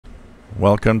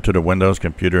Welcome to the Windows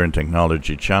Computer and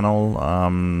Technology channel.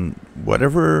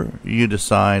 Whatever you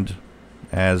decide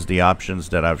as the options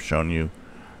that I've shown you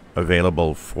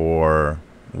available for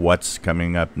what's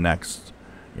coming up next,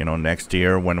 next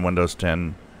year when Windows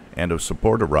 10 end of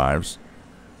support arrives,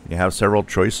 you have several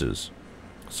choices.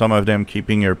 Some of them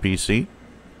keeping your PC,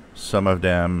 some of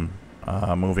them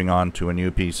moving on to a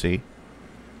new PC.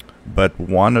 But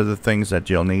one of the things that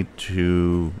you'll need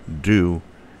to do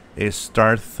is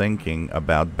start thinking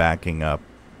about backing up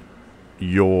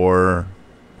your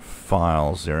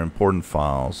files, your important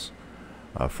files,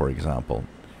 for example.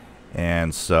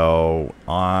 And so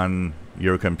on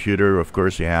your computer, of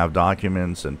course, you have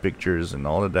documents and pictures and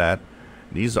all of that.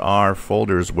 These are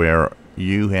folders where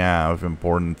you have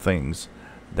important things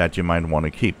that you might want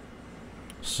to keep.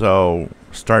 So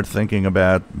start thinking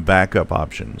about backup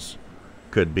options.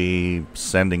 Could be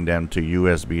sending them to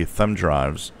USB thumb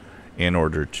drives in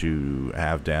order to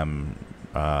have them,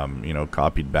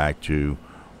 copied back to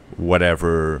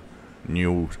whatever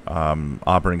new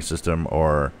operating system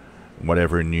or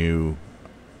whatever new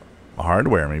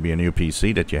hardware, maybe a new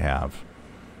PC that you have.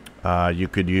 You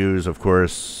could use, of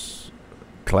course,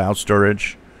 cloud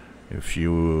storage. If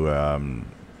you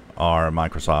are a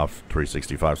Microsoft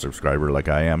 365 subscriber like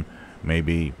I am,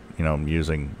 maybe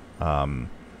using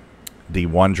the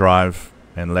OneDrive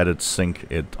and let it sync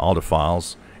all the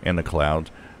files in the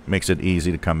cloud. Makes it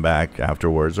easy to come back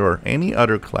afterwards, or any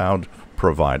other cloud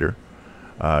provider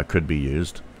could be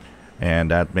used, and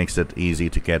that makes it easy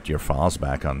to get your files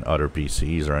back on other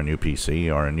PCs or a new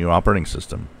PC or a new operating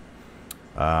system.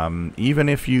 Even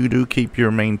if you do keep your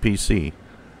main PC,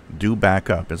 do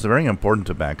backup. It's very important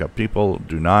to back up. People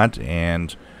do not,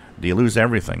 and they lose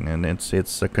everything, and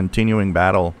it's a continuing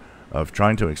battle of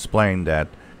trying to explain that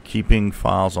keeping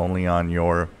files only on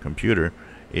your computer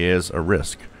is a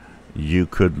risk. You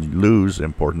could lose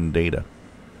important data.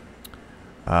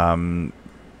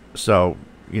 So,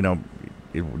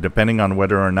 depending on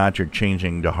whether or not you're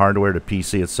changing the hardware, the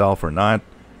PC itself or not,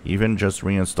 even just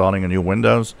reinstalling a new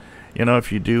Windows,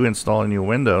 if you do install a new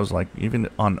Windows, like even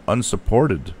on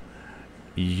unsupported,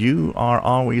 you are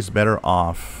always better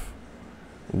off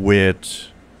with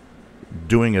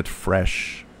doing it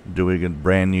fresh, doing it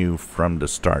brand new from the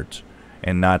start,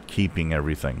 and not keeping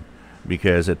everything,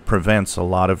 because it prevents a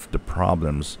lot of the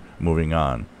problems moving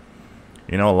on.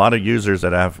 A lot of users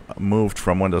that have moved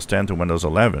from Windows 10 to Windows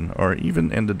 11, or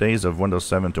even in the days of Windows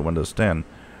 7 to Windows 10,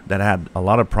 that had a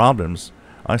lot of problems,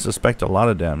 I suspect a lot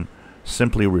of them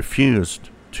simply refused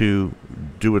to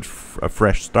do it a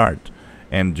fresh start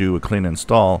and do a clean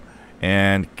install,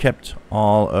 and kept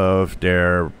all of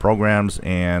their programs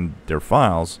and their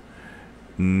files,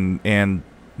 and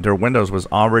their Windows was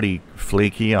already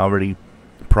flaky, already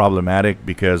problematic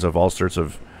because of all sorts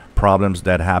of problems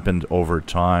that happened over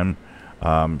time,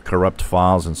 corrupt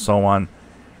files and so on.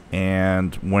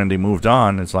 And when they moved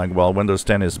on, it's like, well, Windows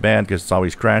 10 is bad because it's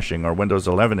always crashing, or Windows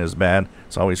 11 is bad,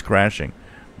 it's always crashing.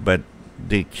 But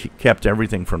they kept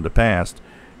everything from the past,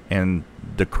 and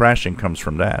the crashing comes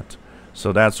from that.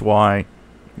 So that's why,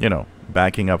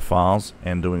 backing up files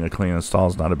and doing a clean install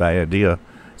is not a bad idea.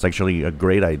 It's actually a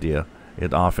great idea.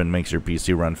 It often makes your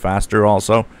PC run faster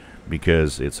also,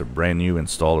 because it's a brand new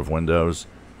install of Windows.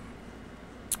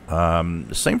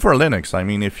 Same for Linux. I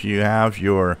mean, if you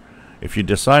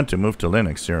decide to move to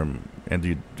Linux and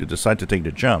you decide to take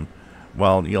the jump,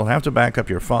 well, you'll have to back up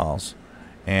your files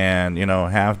and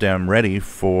have them ready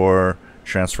for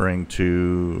transferring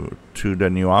to the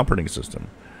new operating system,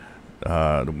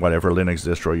 whatever Linux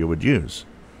distro you would use.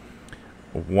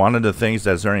 One of the things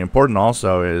that's very important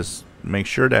also is make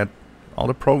sure that all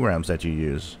the programs that you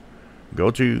use, go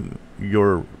to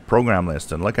your program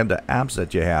list and look at the apps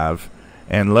that you have,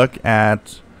 and look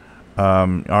at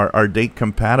are they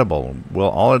compatible? Will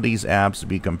all of these apps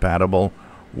be compatible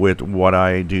with what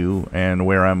I do and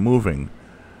where I'm moving?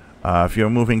 If you're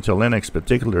moving to Linux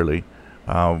particularly,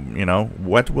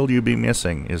 what will you be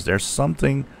missing? Is there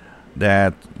something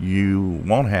that you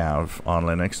won't have on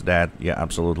Linux that you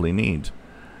absolutely need?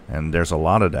 And there's a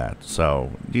lot of that.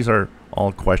 So these are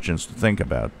all questions to think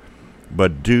about.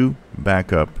 But do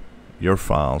back up your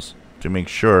files to make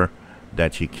sure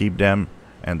that you keep them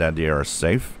and that they are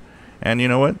safe. And you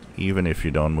know what? Even if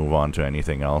you don't move on to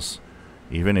anything else,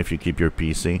 even if you keep your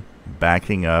PC,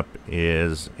 backing up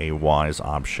is a wise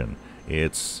option.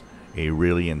 It's a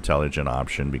really intelligent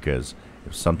option, because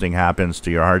if something happens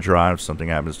to your hard drive, something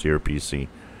happens to your PC,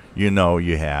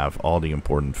 you have all the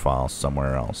important files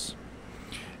somewhere else.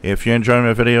 If you enjoy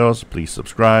my videos, please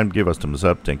subscribe, give us thumbs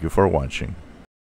up. Thank you for watching.